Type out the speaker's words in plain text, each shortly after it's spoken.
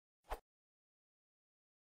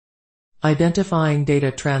Identifying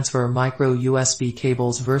data transfer micro USB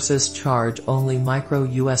cables versus charge-only micro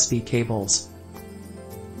USB cables.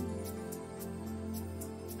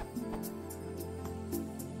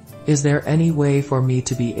 Is there any way for me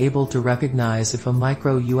to be able to recognize if a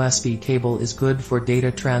micro USB cable is good for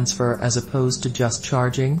data transfer as opposed to just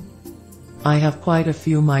charging? I have quite a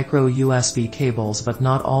few micro USB cables, but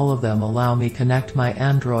not all of them allow me connect my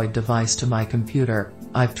Android device to my computer.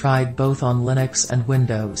 I've tried both on Linux and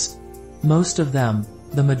Windows. Most of them,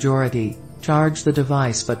 the majority, charge the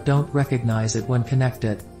device but don't recognize it when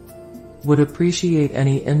connected. Would appreciate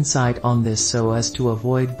any insight on this so as to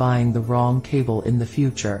avoid buying the wrong cable in the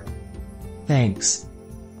future. Thanks.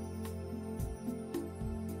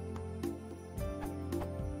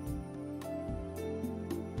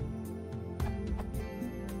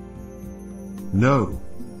 No.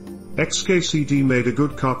 XKCD made a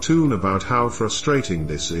good cartoon about how frustrating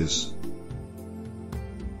this is.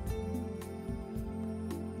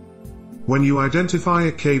 When you identify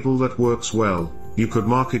a cable that works well, you could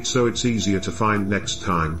mark it so it's easier to find next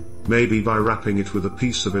time, maybe by wrapping it with a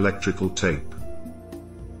piece of electrical tape.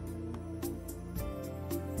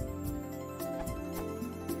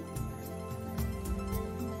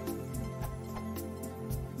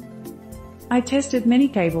 I tested many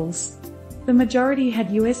cables. The majority had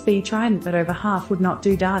USB Trident, but over half would not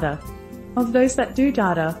do data. Of those that do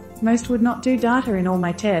data, most would not do data in all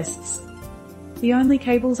my tests. The only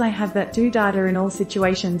cables I have that do data in all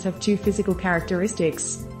situations have two physical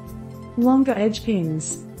characteristics: longer edge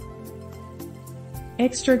pins,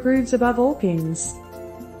 extra grooves above all pins.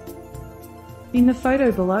 In the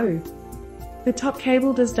photo below, the top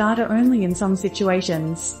cable does data only in some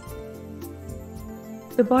situations.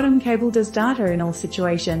 The bottom cable does data in all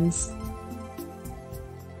situations.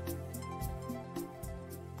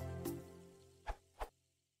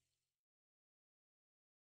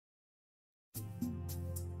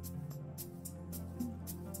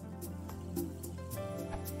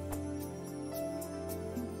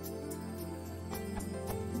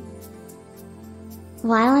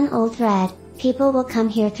 While an old thread, people will come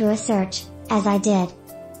here through a search, as I did.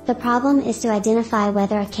 The problem is to identify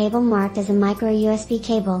whether a cable marked as a micro USB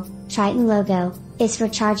cable, Triton logo, is for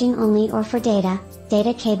charging only or for data.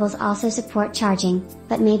 Data cables also support charging,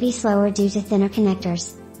 but may be slower due to thinner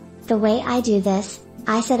connectors. The way I do this,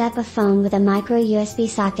 I set up a phone with a micro USB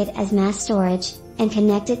socket as mass storage, and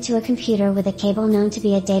connect it to a computer with a cable known to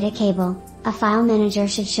be a data cable. A file manager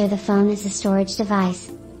should show the phone as a storage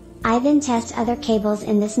device. I then test other cables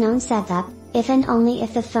in this known setup. If and only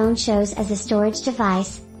if the phone shows as a storage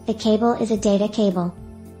device, the cable is a data cable.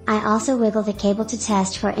 I also wiggle the cable to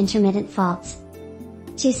test for intermittent faults.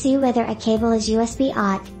 To see whether a cable is USB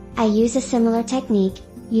auth, I use a similar technique.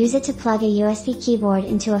 Use it to plug a USB keyboard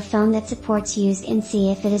into a phone that supports use and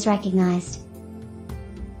see if it is recognized.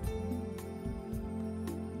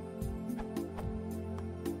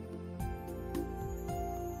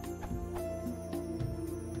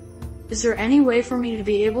 Is there any way for me to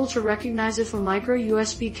be able to recognize if a micro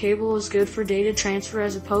USB cable is good for data transfer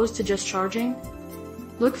as opposed to just charging?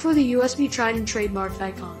 Look for the USB Trident trademark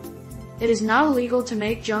icon. It is not illegal to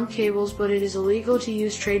make junk cables, but it is illegal to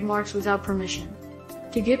use trademarks without permission.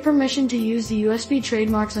 To get permission to use the USB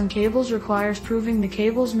trademarks on cables requires proving the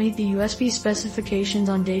cables meet the USB specifications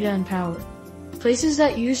on data and power. Places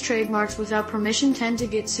that use trademarks without permission tend to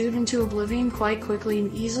get sued into oblivion quite quickly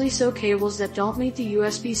and easily, so cables that don't meet the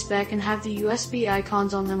USB spec and have the USB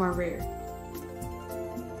icons on them are rare.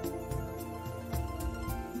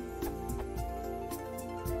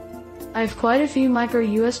 I have quite a few micro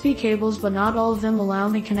USB cables, but not all of them allow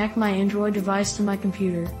me to connect my Android device to my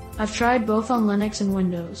computer. I've tried both on Linux and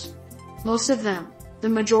Windows. Most of them, the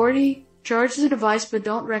majority, charge the device but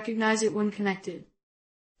don't recognize it when connected.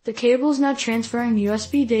 The cables not transferring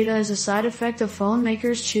USB data is a side effect of phone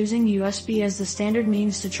makers choosing USB as the standard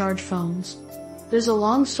means to charge phones. There's a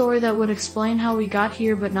long story that would explain how we got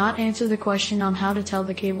here but not answer the question on how to tell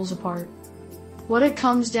the cables apart. What it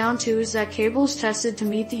comes down to is that cables tested to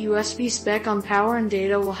meet the USB spec on power and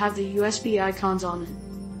data will have the USB icons on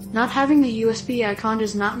it. Not having the USB icon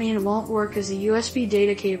does not mean it won't work as a USB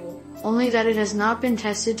data cable, only that it has not been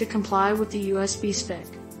tested to comply with the USB spec.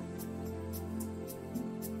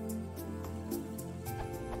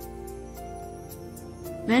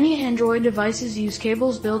 Many Android devices use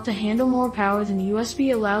cables built to handle more power than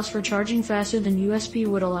USB allows for charging faster than USB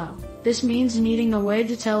would allow. This means needing a way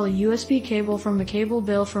to tell a USB cable from a cable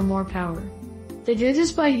built for more power. They do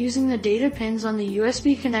this by using the data pins on the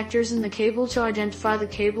USB connectors in the cable to identify the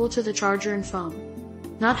cable to the charger and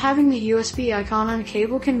phone. Not having the USB icon on a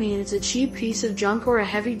cable can mean it's a cheap piece of junk or a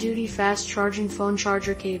heavy-duty fast-charging phone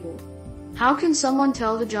charger cable. How can someone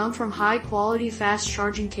tell the jump from high-quality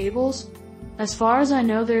fast-charging cables? As far as I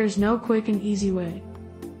know, there is no quick and easy way.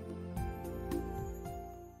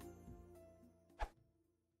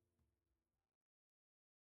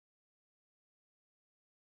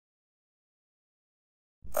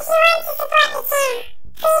 If you want to support the channel,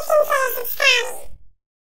 please consider subscribing.